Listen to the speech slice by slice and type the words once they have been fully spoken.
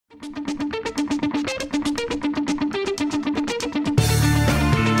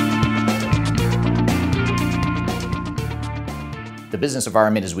business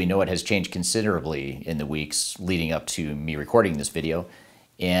environment as we know it has changed considerably in the weeks leading up to me recording this video,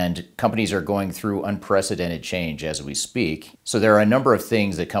 and companies are going through unprecedented change as we speak. So there are a number of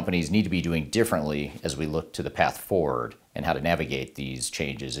things that companies need to be doing differently as we look to the path forward and how to navigate these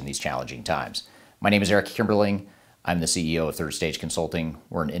changes in these challenging times. My name is Eric Kimberling. I'm the CEO of Third Stage Consulting.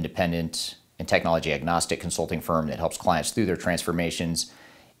 We're an independent and technology agnostic consulting firm that helps clients through their transformations.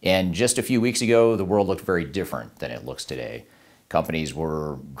 And just a few weeks ago, the world looked very different than it looks today. Companies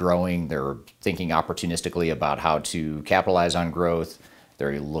were growing. They're thinking opportunistically about how to capitalize on growth.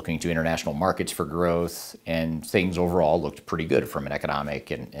 They're looking to international markets for growth, and things overall looked pretty good from an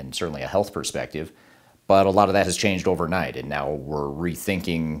economic and certainly a health perspective. But a lot of that has changed overnight, and now we're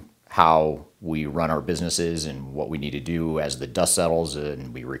rethinking how we run our businesses and what we need to do as the dust settles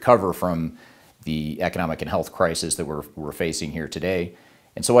and we recover from the economic and health crisis that we're facing here today.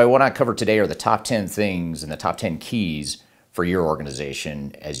 And so what I want to cover today are the top 10 things and the top 10 keys for your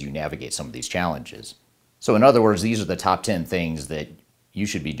organization as you navigate some of these challenges. So in other words, these are the top 10 things that you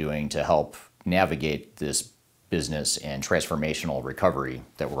should be doing to help navigate this business and transformational recovery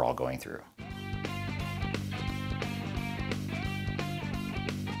that we're all going through.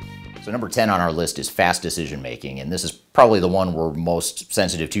 So number 10 on our list is fast decision making, and this is probably the one we're most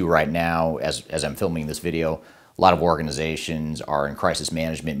sensitive to right now as I'm filming this video. A lot of organizations are in crisis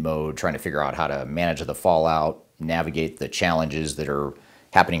management mode, trying to figure out how to manage the fallout, navigate the challenges that are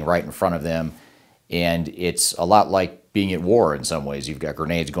happening right in front of them. And it's a lot like being at war in some ways. You've got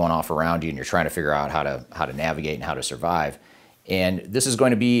grenades going off around you and you're trying to figure out how to navigate and how to survive. And this is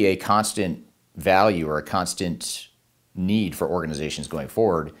going to be a constant value or a constant need for organizations going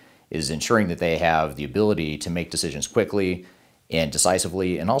forward, is ensuring that they have the ability to make decisions quickly and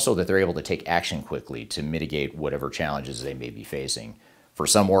decisively, and also that they're able to take action quickly to mitigate whatever challenges they may be facing. For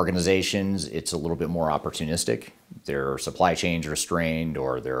some organizations, it's a little bit more opportunistic. Their supply chains are strained,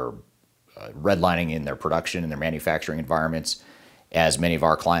 or they're redlining in their production and their manufacturing environments, as many of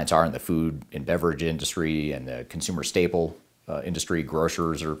our clients are in the food and beverage industry and the consumer staple industry.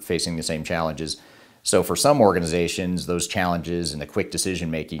 Grocers are facing the same challenges. So for some organizations, those challenges and the quick decision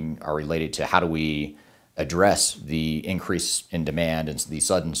making are related to how do we address the increase in demand and the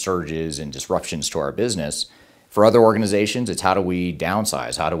sudden surges and disruptions to our business. For other organizations, it's how do we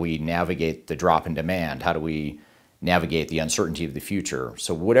downsize? How do we navigate the drop in demand? How do we navigate the uncertainty of the future?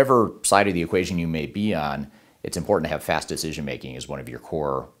 So whatever side of the equation you may be on, it's important to have fast decision making as one of your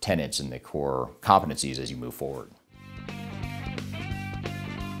core tenets and the core competencies as you move forward.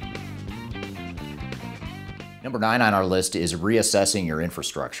 Number 9 on our list is reassessing your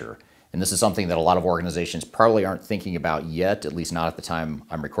infrastructure. And this is something that a lot of organizations probably aren't thinking about yet, at least not at the time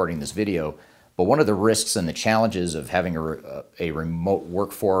I'm recording this video. But one of the risks and the challenges of having a remote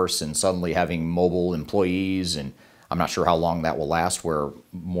workforce and suddenly having mobile employees, and I'm not sure how long that will last, where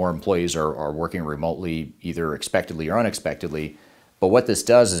more employees are working remotely, either expectedly or unexpectedly. But what this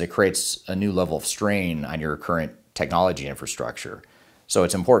does is it creates a new level of strain on your current technology infrastructure. So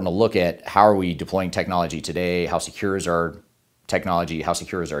it's important to look at how are we deploying technology today, how secure is our technology, how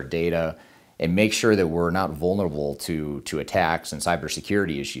secure is our data, and make sure that we're not vulnerable to attacks and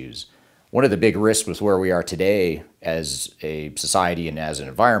cybersecurity issues. One of the big risks with where we are today as a society and as an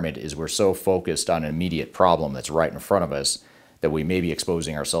environment is we're so focused on an immediate problem that's right in front of us that we may be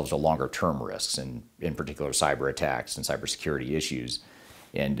exposing ourselves to longer term risks, and in particular cyber attacks and cybersecurity issues.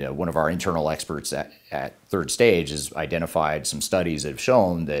 And one of our internal experts at Third Stage has identified some studies that have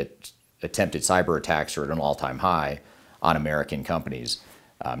shown that attempted cyber attacks are at an all-time high on American companies.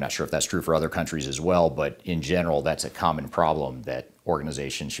 I'm not sure if that's true for other countries as well, but in general, that's a common problem that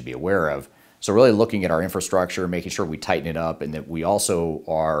organizations should be aware of. So really looking at our infrastructure, making sure we tighten it up, and that we also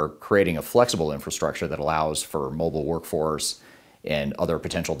are creating a flexible infrastructure that allows for mobile workforce and other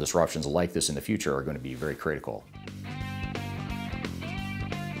potential disruptions like this in the future are going to be very critical.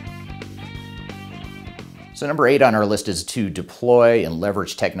 So number 8 on our list is to deploy and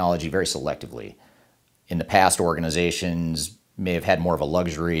leverage technology very selectively. In the past, organizations may have had more of a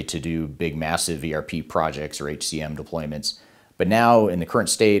luxury to do big, massive ERP projects or HCM deployments. But now, in the current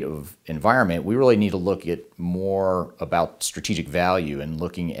state of environment, we really need to look at more about strategic value and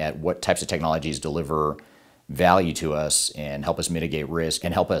looking at what types of technologies deliver value to us and help us mitigate risk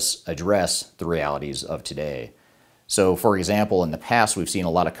and help us address the realities of today. So, for example, in the past, we've seen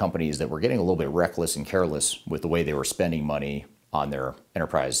a lot of companies that were getting a little bit reckless and careless with the way they were spending money on their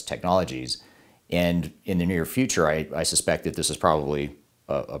enterprise technologies. And in the near future, I suspect that this is probably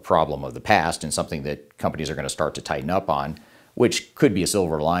a problem of the past and something that companies are going to start to tighten up on, which could be a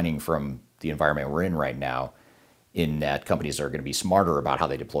silver lining from the environment we're in right now. in that companies are going to be smarter about how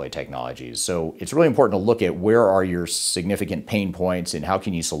they deploy technologies. So it's really important to look at where are your significant pain points and how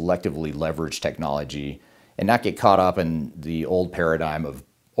can you selectively leverage technology and not get caught up in the old paradigm of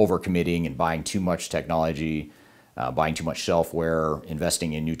overcommitting and buying too much technology, buying too much shelfware,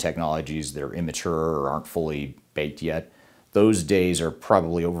 investing in new technologies that are immature or aren't fully baked yet. Those days are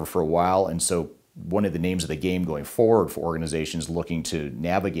probably over for a while, and so one of the names of the game going forward for organizations looking to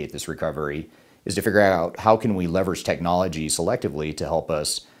navigate this recovery is to figure out how can we leverage technology selectively to help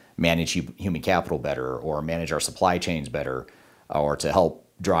us manage human capital better or manage our supply chains better or to help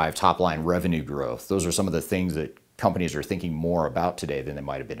drive top-line revenue growth. Those are some of the things that companies are thinking more about today than they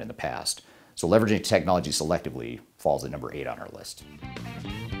might have been in the past. So leveraging technology selectively falls at number 8 on our list.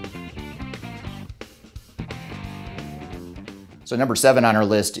 So number 7 on our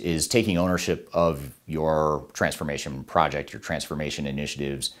list is taking ownership of your transformation project, your transformation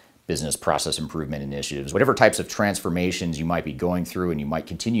initiatives, business process improvement initiatives, whatever types of transformations you might be going through and you might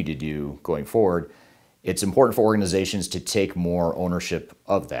continue to do going forward. It's important for organizations to take more ownership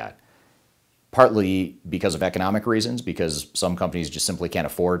of that. Partly because of economic reasons, because some companies just simply can't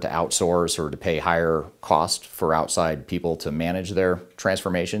afford to outsource or to pay higher cost for outside people to manage their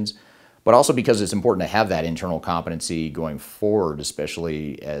transformations, but also because it's important to have that internal competency going forward,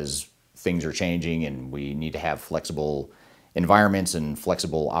 especially as things are changing and we need to have flexible environments and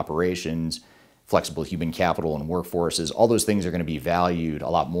flexible operations, flexible human capital and workforces. All those things are going to be valued a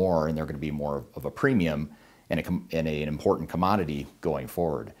lot more, and they're going to be more of a premium and an important commodity going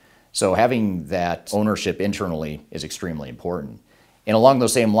forward. So having that ownership internally is extremely important. And along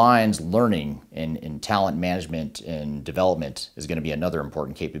those same lines, learning and talent management and development is going to be another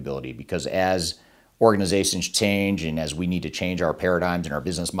important capability, because as organizations change and as we need to change our paradigms and our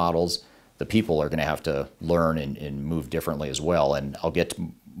business models, the people are going to have to learn and move differently as well. And I'll get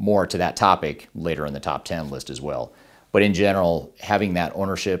more to that topic later in the top 10 list as well. But in general, having that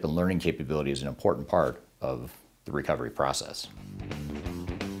ownership and learning capability is an important part of the recovery process.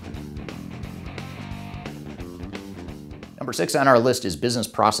 Number 6 on our list is business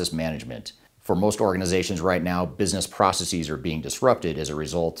process management. For most organizations right now, business processes are being disrupted as a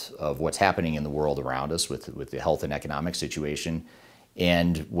result of what's happening in the world around us with the health and economic situation.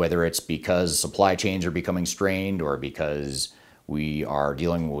 And whether it's because supply chains are becoming strained or because we are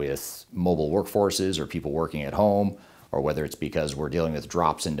dealing with mobile workforces or people working at home, or whether it's because we're dealing with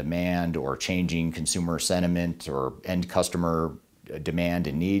drops in demand or changing consumer sentiment or end customer demand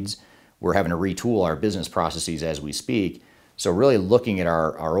and needs, we're having to retool our business processes as we speak. So really looking at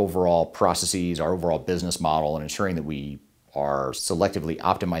our overall processes, our overall business model, and ensuring that we are selectively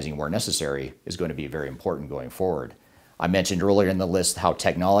optimizing where necessary is going to be very important going forward. I mentioned earlier in the list how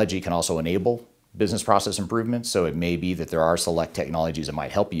technology can also enable business process improvements. So it may be that there are select technologies that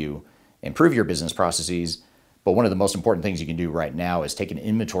might help you improve your business processes. But one of the most important things you can do right now is take an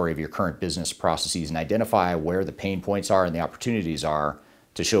inventory of your current business processes and identify where the pain points are and the opportunities are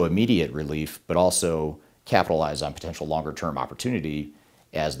to show immediate relief, but also capitalize on potential longer-term opportunity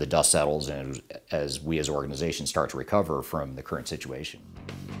as the dust settles and as we as organizations start to recover from the current situation.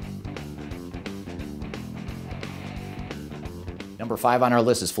 Number 5 on our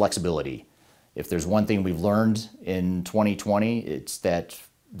list is flexibility. If there's one thing we've learned in 2020, it's that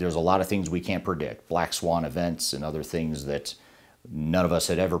there's a lot of things we can't predict. Black swan events and other things that none of us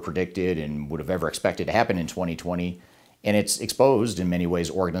had ever predicted and would have ever expected to happen in 2020. And it's exposed in many ways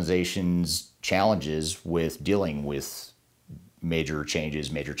organizations' challenges with dealing with major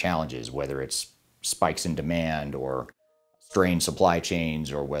changes, major challenges, whether it's spikes in demand or strained supply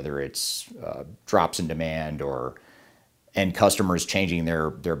chains, or whether it's drops in demand or end customers changing their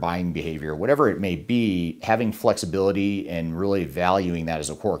buying behavior. Whatever it may be, having flexibility and really valuing that as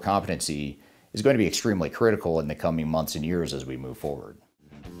a core competency is going to be extremely critical in the coming months and years as we move forward.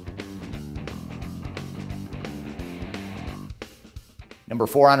 Number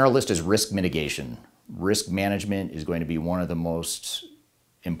 4 on our list is risk mitigation. Risk management is going to be one of the most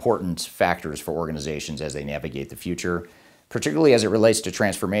important factors for organizations as they navigate the future, particularly as it relates to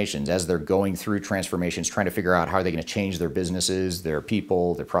transformations. As they're going through transformations, trying to figure out how are they going to change their businesses, their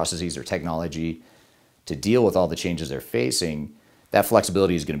people, their processes, their technology to deal with all the changes they're facing, that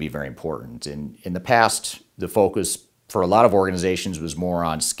flexibility is going to be very important. And in the past, the focus for a lot of organizations was more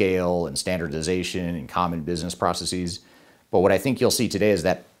on scale and standardization and common business processes. But what I think you'll see today is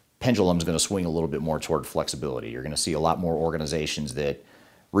that pendulum is going to swing a little bit more toward flexibility. You're going to see a lot more organizations that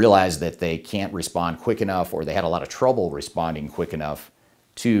realize that they can't respond quick enough, or they had a lot of trouble responding quick enough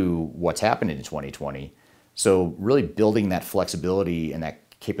to what's happened in 2020. So really building that flexibility and that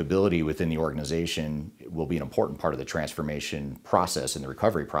capability within the organization will be an important part of the transformation process and the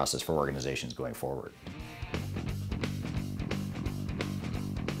recovery process for organizations going forward.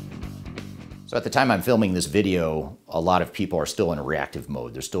 So at the time I'm filming this video, a lot of people are still in a reactive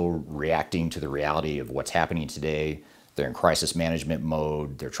mode. They're still reacting to the reality of what's happening today. They're in crisis management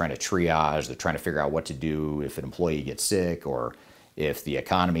mode. They're trying to triage. They're trying to figure out what to do if an employee gets sick or if the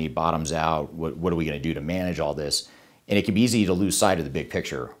economy bottoms out. What are we going to do to manage all this? And it can be easy to lose sight of the big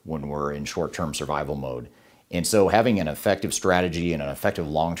picture when we're in short-term survival mode. And so having an effective strategy and an effective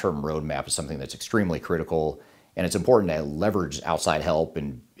long-term roadmap is something that's extremely critical. And it's important to leverage outside help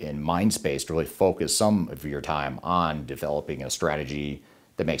and mind space to really focus some of your time on developing a strategy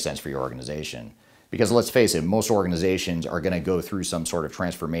that makes sense for your organization. Because let's face it, most organizations are going to go through some sort of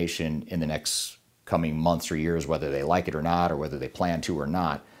transformation in the next coming months or years, whether they like it or not, or whether they plan to or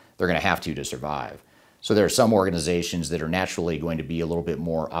not. They're going to have to survive. So there are some organizations that are naturally going to be a little bit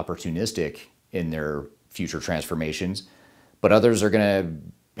more opportunistic in their future transformations, but others are going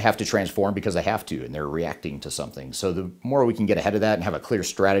to have to transform because they have to, and they're reacting to something. So the more we can get ahead of that and have a clear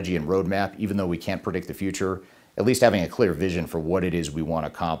strategy and roadmap, even though we can't predict the future, at least having a clear vision for what it is we want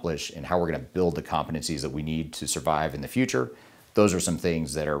to accomplish and how we're going to build the competencies that we need to survive in the future, those are some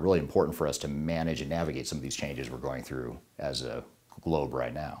things that are really important for us to manage and navigate some of these changes we're going through as a globe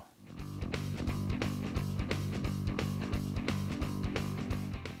right now.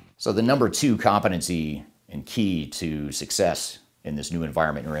 So the number 2 competency and key to success in this new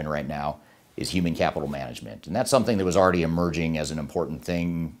environment we're in right now is human capital management. And that's something that was already emerging as an important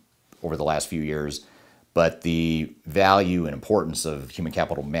thing over the last few years, but the value and importance of human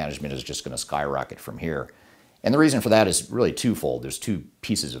capital management is just going to skyrocket from here. And the reason for that is really twofold. There's 2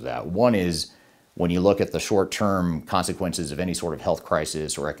 pieces of that. One is when you look at the short-term consequences of any sort of health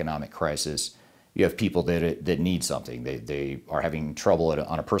crisis or economic crisis, you have people that need something. They are having trouble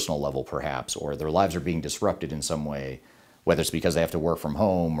on a personal level perhaps, or their lives are being disrupted in some way, whether it's because they have to work from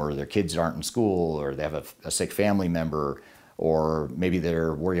home or their kids aren't in school or they have a sick family member, or maybe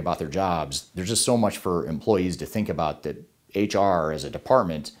they're worried about their jobs. There's just so much for employees to think about that HR as a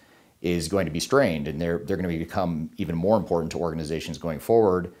department is going to be strained, and they're going to become even more important to organizations going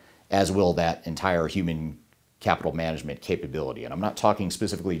forward, as will that entire human capital management capability. And I'm not talking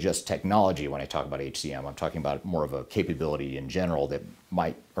specifically just technology when I talk about HCM. I'm talking about more of a capability in general that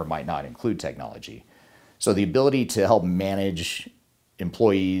might or might not include technology. So the ability to help manage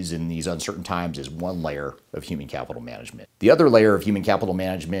employees in these uncertain times is one layer of human capital management. The other layer of human capital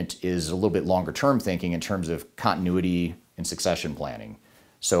management is a little bit longer term thinking in terms of continuity and succession planning.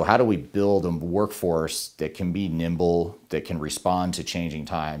 So how do we build a workforce that can be nimble, that can respond to changing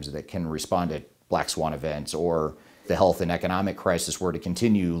times, that can respond to black swan events, or the health and economic crisis were to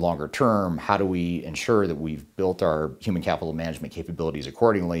continue longer term? How do we ensure that we've built our human capital management capabilities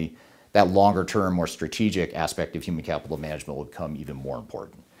accordingly? That longer term, more strategic aspect of human capital management will become even more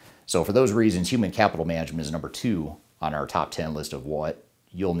important. So for those reasons, human capital management is number 2 on our top 10 list of what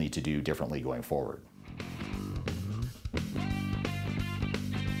you'll need to do differently going forward.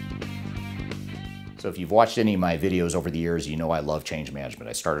 So if you've watched any of my videos over the years, you know I love change management.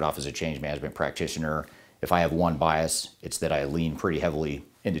 I started off as a change management practitioner. If I have one bias, it's that I lean pretty heavily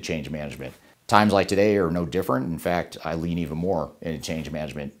into change management. Times like today are no different. In fact, I lean even more into change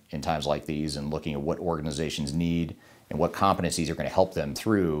management in times like these and looking at what organizations need and what competencies are going to help them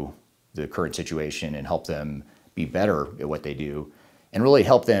through the current situation and help them be better at what they do and really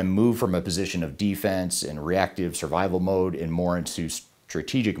help them move from a position of defense and reactive survival mode and more into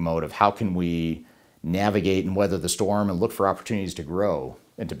strategic mode of how can we navigate and weather the storm and look for opportunities to grow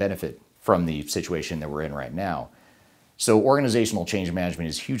and to benefit from the situation that we're in right now. So organizational change management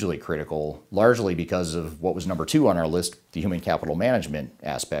is hugely critical, largely because of what was number 2 on our list, the human capital management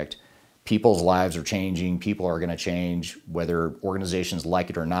aspect. People's lives are changing, people are going to change, whether organizations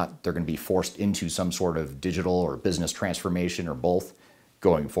like it or not, they're going to be forced into some sort of digital or business transformation or both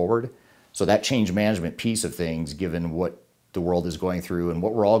going forward. So that change management piece of things, given what the world is going through and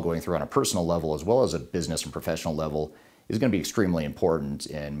what we're all going through on a personal level as well as a business and professional level, is going to be extremely important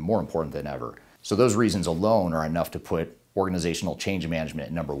and more important than ever. So those reasons alone are enough to put organizational change management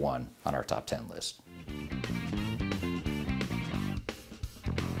at number 1 on our top 10 list.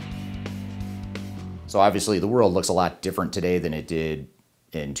 So obviously the world looks a lot different today than it did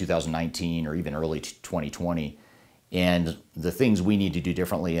in 2019 or even early 2020. And the things we need to do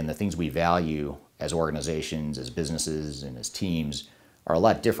differently and the things we value as organizations, as businesses, and as teams are a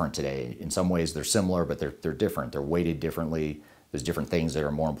lot different today. In some ways they're similar, but they're different. They're weighted differently. There's different things that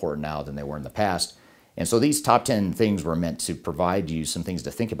are more important now than they were in the past. And so these top 10 things were meant to provide you some things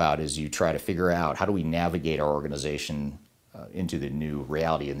to think about as you try to figure out how do we navigate our organization into the new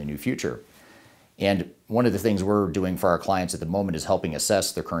reality and the new future. And one of the things we're doing for our clients at the moment is helping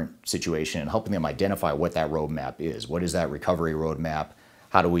assess their current situation and helping them identify what that roadmap is. What is that recovery roadmap?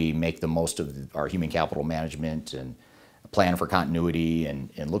 how do we make the most of our human capital management and plan for continuity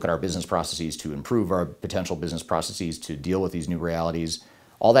and look at our business processes to improve our potential business processes to deal with these new realities.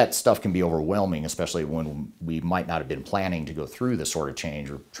 All that stuff can be overwhelming, especially when we might not have been planning to go through this sort of change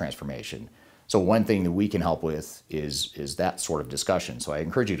or transformation. So one thing that we can help with is that sort of discussion. So I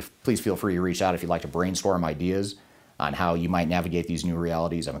encourage you to please feel free to reach out if you'd like to brainstorm ideas on how you might navigate these new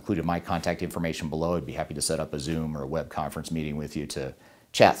realities. I've included my contact information below. I'd be happy to set up a Zoom or a web conference meeting with you to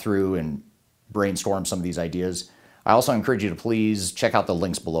chat through and brainstorm some of these ideas. I also encourage you to please check out the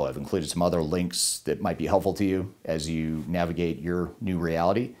links below. I've included some other links that might be helpful to you as you navigate your new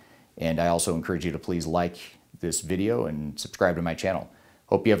reality. And I also encourage you to please like this video and subscribe to my channel.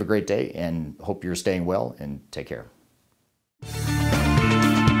 Hope you have a great day and hope you're staying well, and take care.